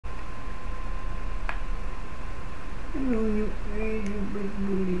No, you big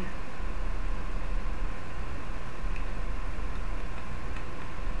bully.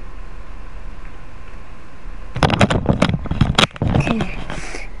 Okay.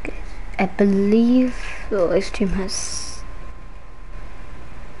 I believe the live stream has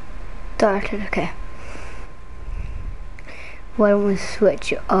started. Okay. Why don't we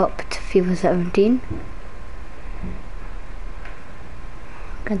switch it up to FIFA 17?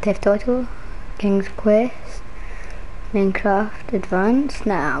 Grand Theft Auto, King's Quest, Minecraft Advanced.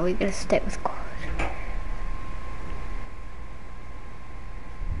 Nah, we gotta stick with COD.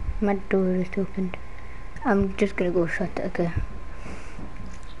 My door is opened. I'm just gonna go shut it, okay.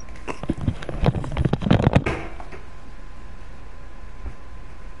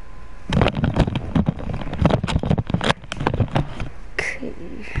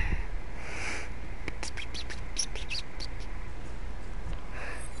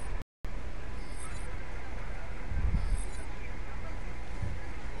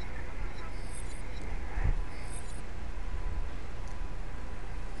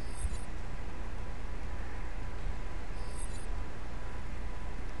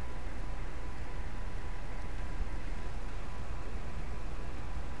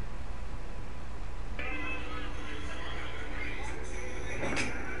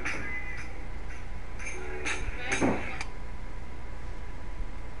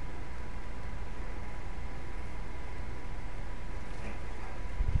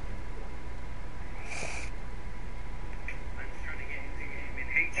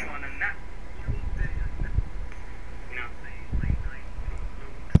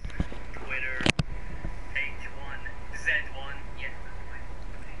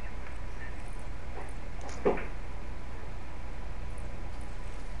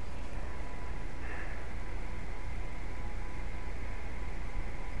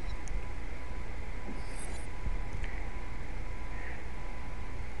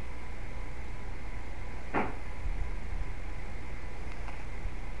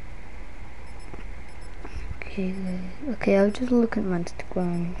 Okay, I was just looking at my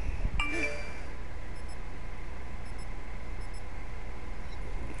Instagram.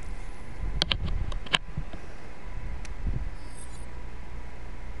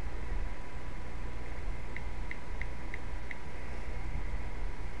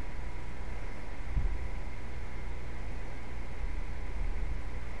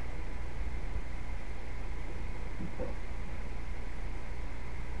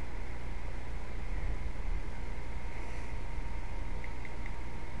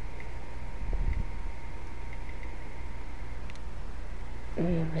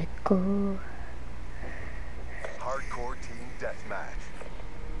 Here we go. Hardcore team deathmatch.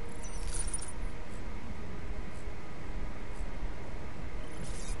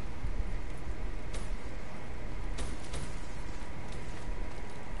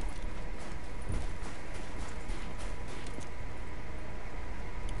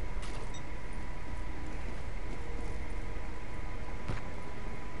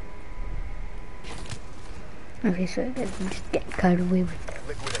 Okay, so I guess I'm just getting carried away with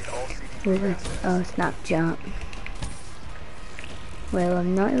Snapchat. Well,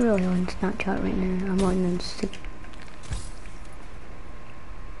 I'm not really on Snapchat right now. I'm on Instagram.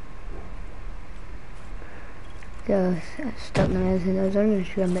 So I stopped noticing I was on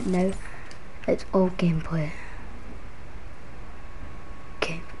Instagram, but now it's all gameplay.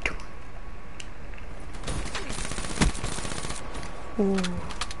 Game 2. Ooh.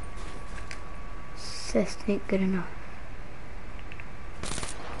 This ain't good enough.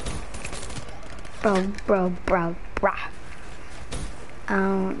 Bro. I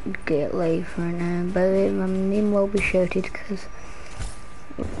don't get live right now, but my name will be shouted because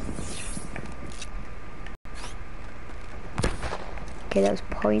okay, that was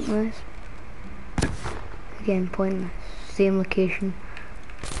pointless. Again, pointless. Same location.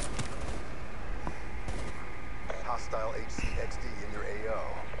 Hostile HCXD in your AO.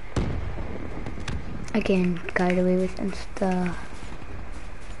 Again, carried away with Insta.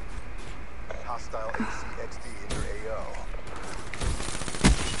 Hostile HCXD in your AO.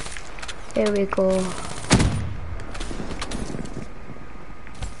 There we go.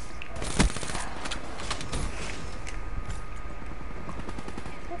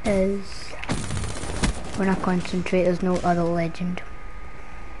 When I concentrate, there's no other legend.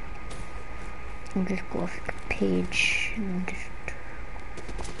 I'll just go off the page and just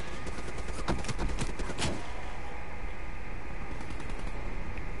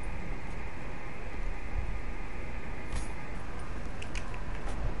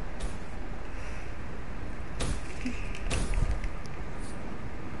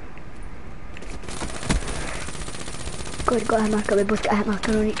Good, got a hit marker. We both got a hit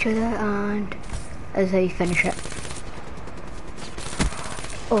marker on each other, and that's how you finish it.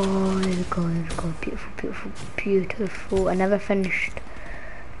 Oh, there we go, there we go. Beautiful, beautiful, beautiful. I never finished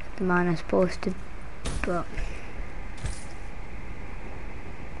the man I was supposed to, but...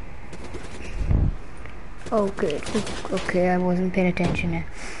 Oh, good. Okay, I wasn't paying attention there.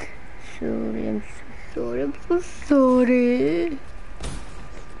 Sorry, I'm so sorry, I'm so sorry.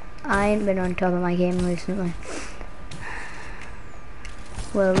 I ain't been on top of my game recently.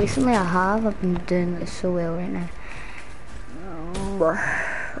 Well, recently I have. I've been doing this so well right now.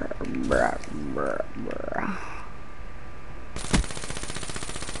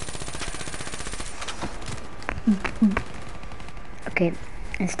 Okay,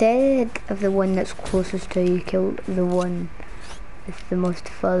 instead of the one that's closest to you, kill the one that's the most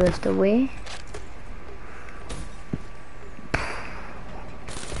furthest away.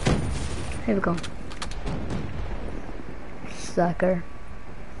 Here we go. Sucker.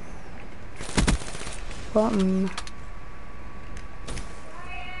 Bottom.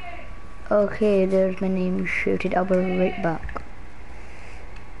 Okay, there's my name shouted. I'll be right back.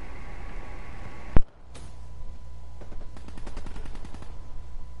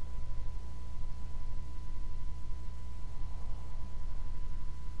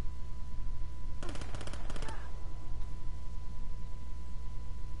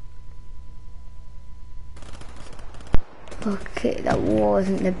 Okay, that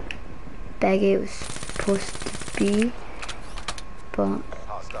wasn't the bag it was supposed to be, but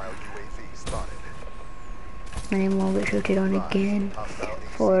Hostile UAV spotted. my name will get shouted on again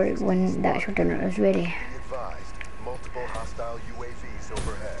for when that shooter is ready. Be advised, multiple hostile UAVs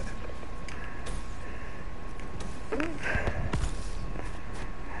overhead.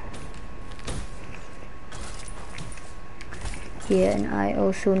 Yeah, and I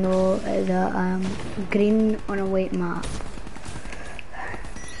also know that green on a white map.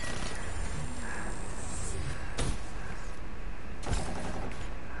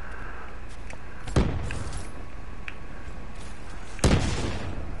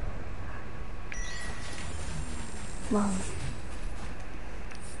 Wow.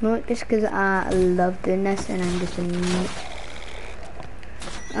 No, just because I love doing this and I'm just a noob.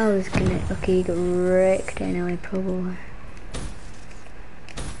 I was gonna, okay, you got wrecked anyway, probably.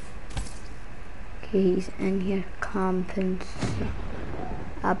 Okay, he's in here camping, so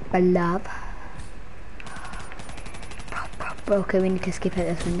I believe. Okay, we need to escape out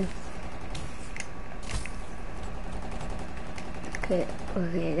this window. Okay,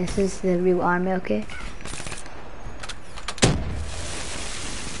 okay, this is the real army, okay?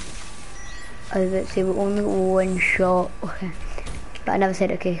 I was about to say we only got one shot, okay. But I never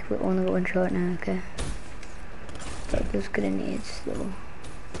said okay, we only got one shot now, okay. But those grenades though.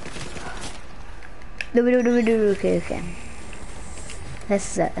 Okay, okay.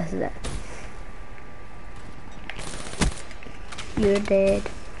 This is it, this is it. You're dead.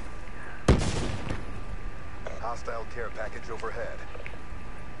 Hostile care package overhead.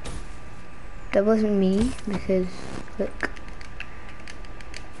 That wasn't me, because look.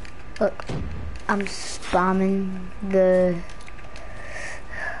 Look, I'm spamming the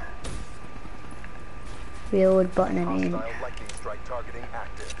reload button and aim. Hostile lightning strike targeting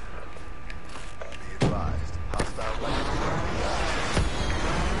active. Be advised, hostile lightning strike active.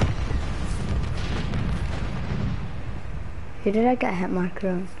 Who did I get a hit marker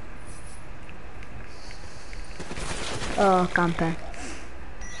on? Oh, camper.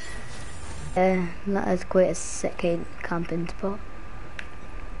 That is quite a sick camping spot.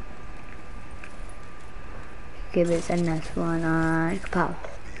 Okay, but it's in this one, pow.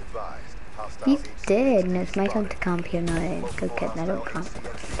 Be advised, hostile He's HCXD dead, and it's my turn spotted. to camp here now. Go get that Multiple out camp.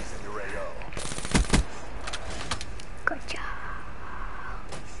 hostile HCXDs in your AO. Gotcha.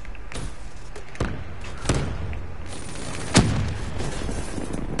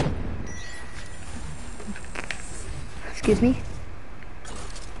 Excuse me?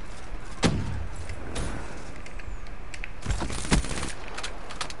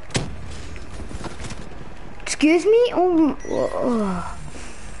 Excuse me? Oh.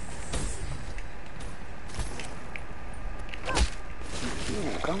 There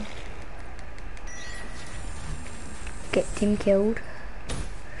we go. Get him killed.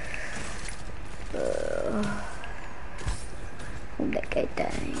 Hope that guy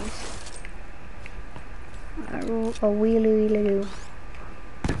dies. A wheelie do.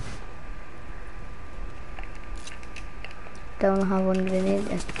 Don't have one grenade.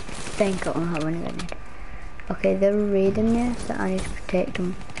 I think I don't have one grenade. Okay, they're raiding me, so I need to protect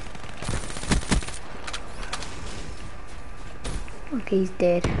them. Okay, he's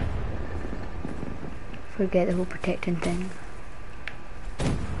dead. forget the whole protecting thing.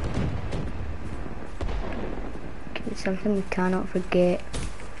 Okay, something we cannot forget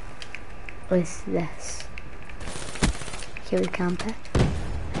is this. Here we camp it.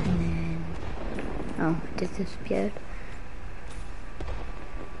 And then, oh, it just disappeared.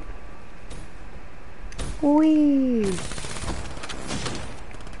 Whee!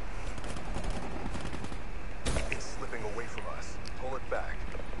 It's slipping away from us. Pull it back.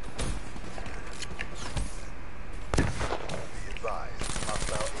 Be advised.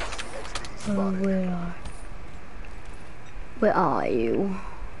 Hostile ACXD Oh, spotted. where are you?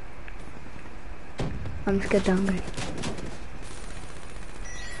 I'm scared hungry.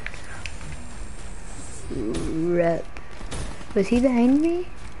 Rip. Was he behind me?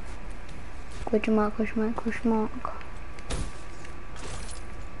 Question mark, question mark, question mark.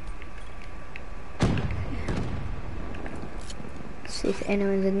 See if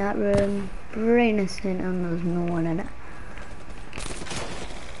anyone's in that room. Brain instant and there's no one in it.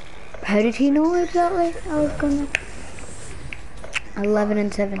 How did he know exactly I was gonna? 11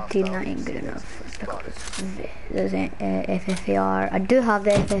 and 17, that ain't good enough. Because there's FFAR. I do have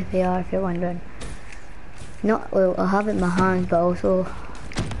the FFAR if you're wondering. Not, well, I have it in my hands, but also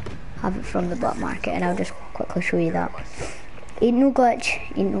have it from the black market, and I'll just quickly show you that. Ain't no glitch,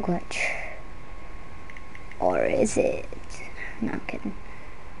 ain't no glitch. Or is it? No, I'm kidding.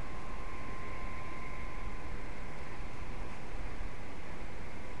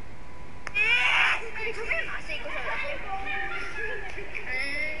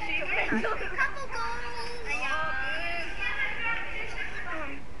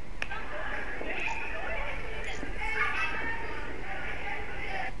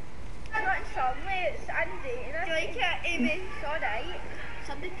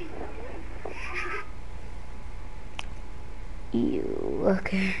 Ew,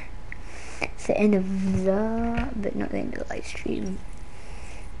 okay. It's the end of the, but not the end of the live stream.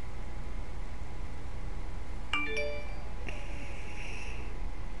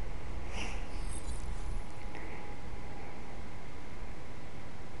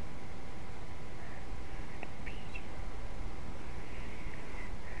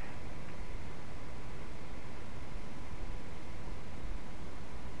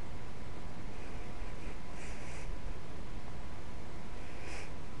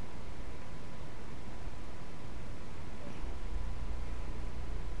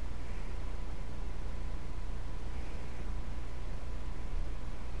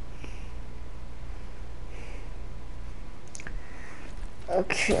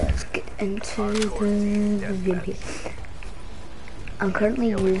 Okay, let's get into the VMP. I'm currently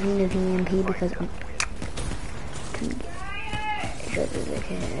using the VMP because I'm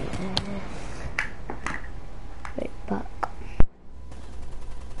right back.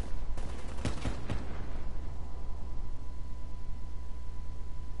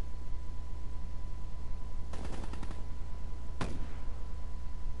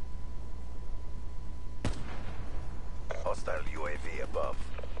 Hostile UAV above.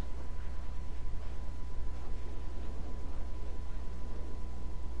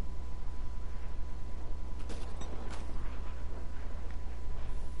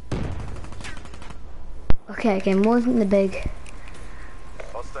 Okay, again, wasn't the big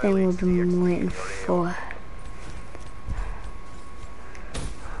Hostile thing we've been ACXD waiting in your for.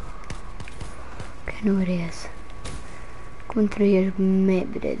 Okay, I know where he is. Going through here,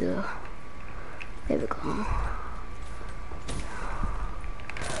 maybe they though. There we go.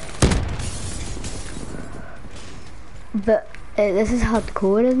 But this is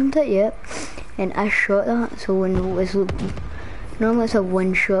hardcore, isn't it? Yep. And I shot that, so when it was normally it's a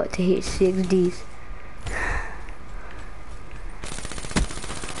one shot to hit HCXDs.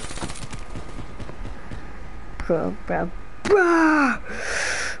 Bro.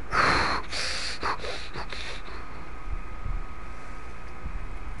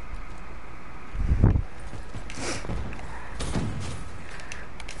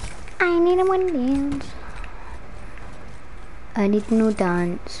 I need a one dance. I need no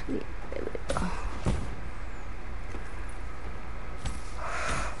dance. Wait, there we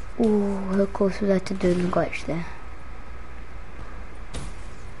go. Ooh, how close was I to doing the glitch there?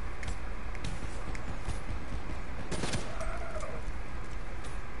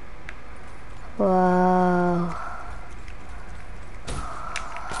 Wow.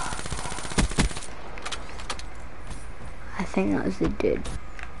 I think that was the dude.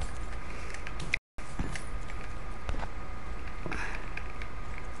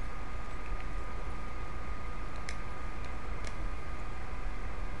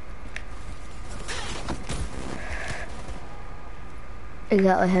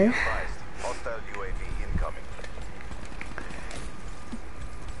 Exactly how? Hostile UAV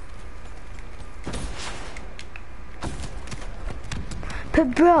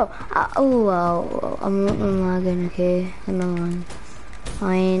But bro, oh wow, I'm lagging, okay, come on.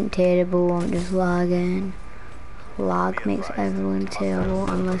 I ain't terrible, I'm just lagging. Lag makes everyone terrible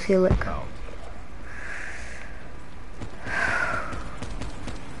unless you look.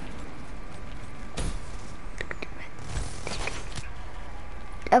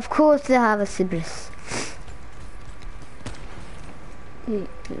 Of course they have a Cerberus. You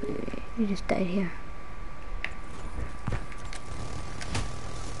just died here.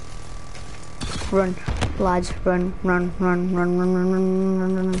 Run, lads, run.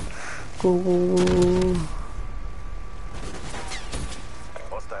 Go, go.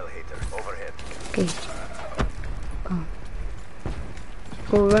 Hostile hater overhead. Okay. Oh.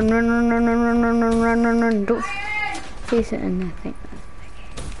 Go, run. Don't face it in the thing.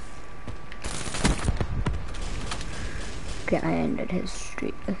 Okay, I ended his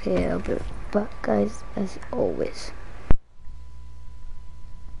streak. Okay, I'll be back, guys, as always.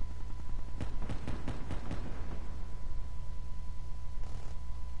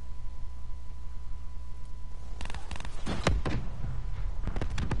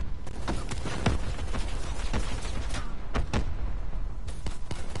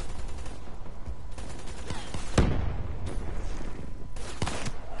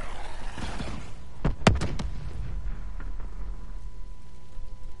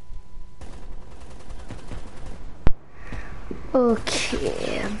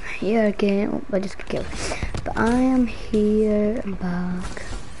 Okay, I'm here again. Oh, I just got killed. But I am here. I'm back.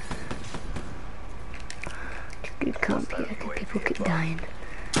 Just camp here because people keep dying.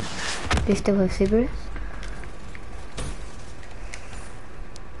 They still have Cerberus.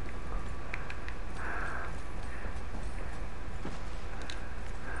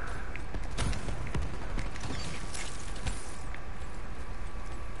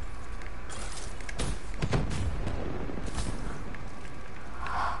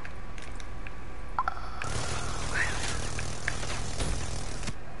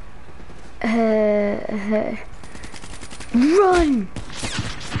 Run!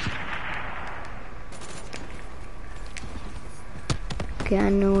 Okay, I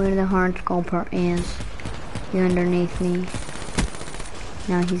know where the hard scalper is. You're underneath me.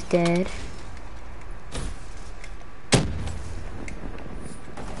 Now he's dead.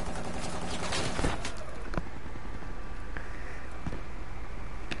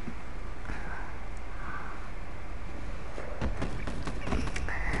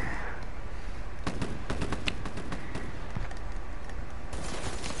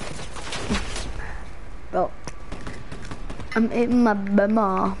 Bro, I'm eating my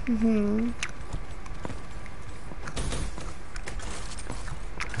bama.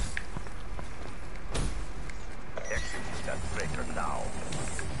 Execute that breaker now.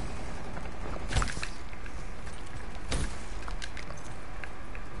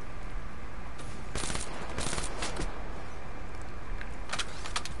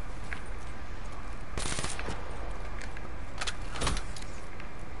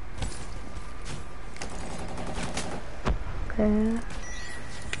 Okay.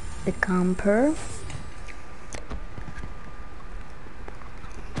 The camper.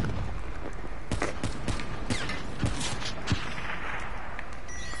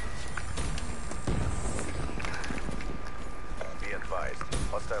 Be advised,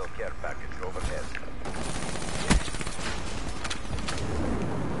 hostile care package overhead.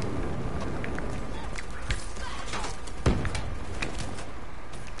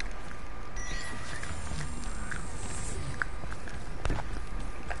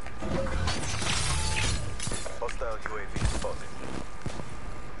 Hostile UAV spotted.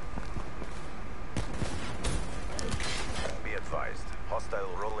 Be advised, hostile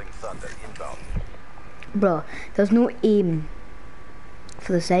rolling thunder inbound. Bro, there's no aim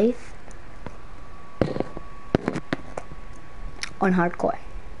for the scythe on hardcore.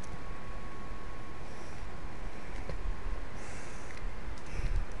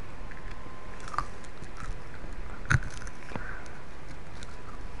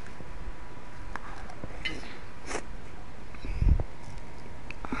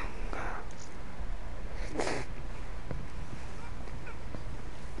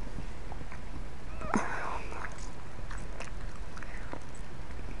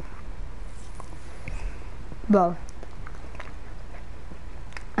 Bro,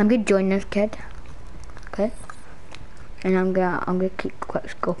 I'm gonna join this kid, okay? And I'm gonna keep quick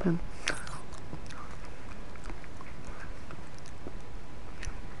scoping him.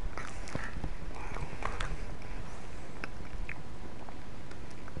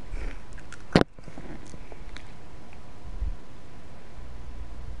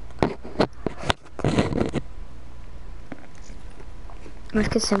 Let's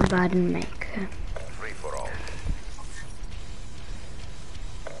get some bad and make. Free for all.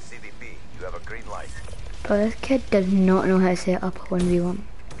 CDP, you have a green light. Oh, this kid does not know how to set up a 1v1.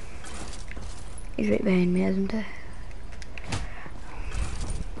 He's right behind me, isn't he?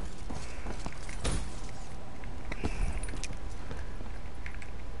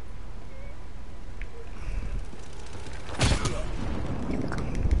 There we go.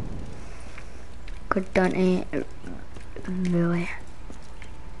 Good done, really.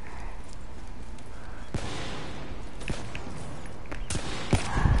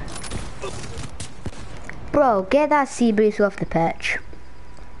 Bro, get that sea breeze off the pitch.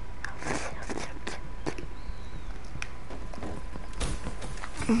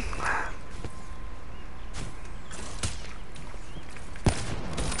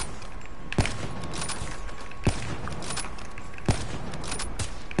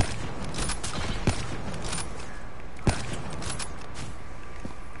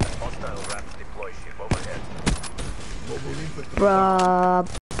 Hostile rats deploy ship overhead. Bruh,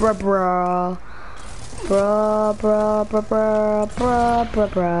 bruh, bruh. Bruh, bruh, bruh, bruh, bruh, bruh,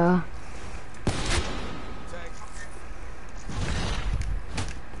 bruh.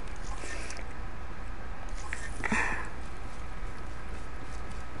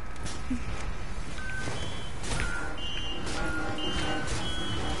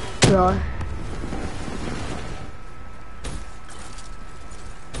 Bruh.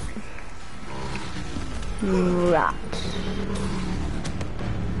 Rats.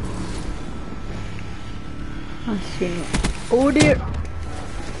 I see. Oh dear.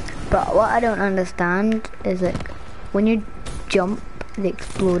 But what I don't understand is like when you jump, they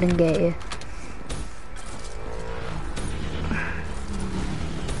explode and get you.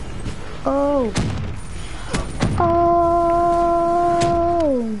 Oh. Oh.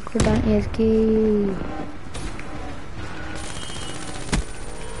 Good on ESK.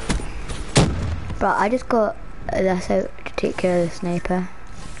 But I just got this out to take care of the sniper.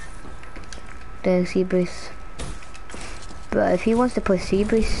 The sea breeze. But if he wants to play sea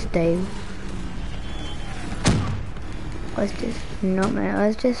breeze style, let's just not man,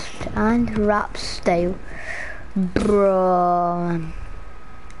 let's just and rap style. Bro,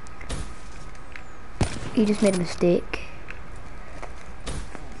 you just made a mistake.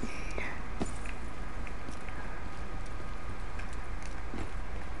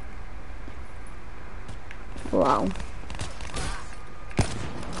 Wow.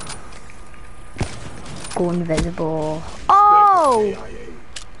 Go invisible. Oh!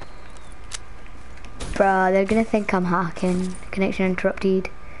 Bruh, they're gonna think I'm hacking. Connection interrupted.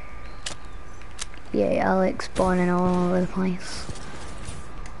 Yeah, I'll like spawning all over the place.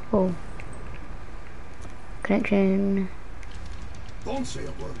 Oh. Connection. Don't say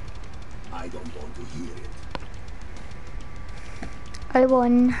a word. I don't want to hear it. I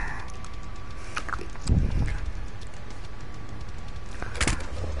won.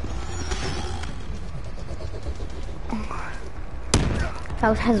 That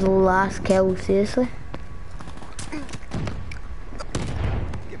was his last kill, seriously.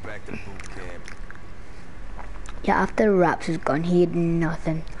 Get back to boot camp. Yeah, after Raps is gone, he had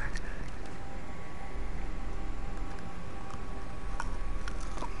nothing.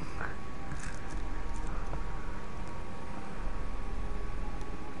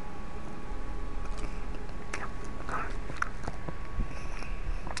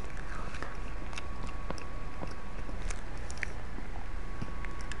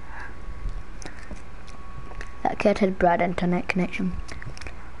 That kid had bad internet connection.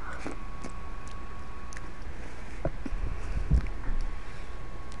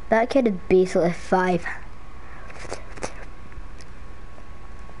 That kid had basically 5.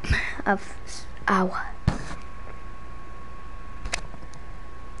 Ow.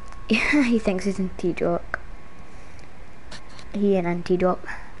 He thinks he's anti-doc. He an anti-doc.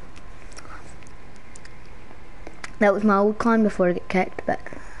 That was my old clan before I got kicked, but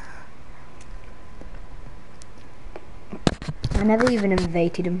I never even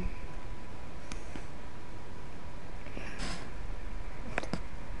invited him.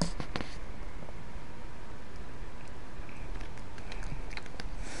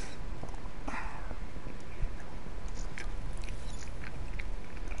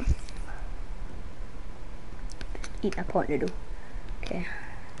 Eat a pot noodle. Okay.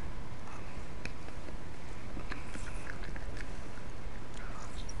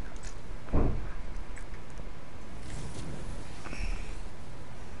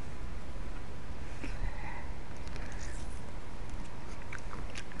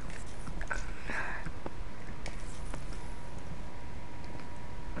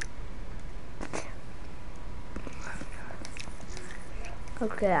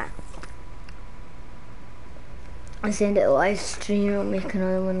 Okay. I send it a live stream, I'll make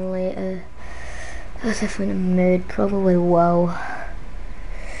another one later. As if in a mood, probably will.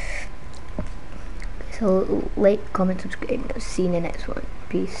 So like, comment, subscribe, see you in the next one.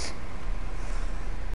 Peace.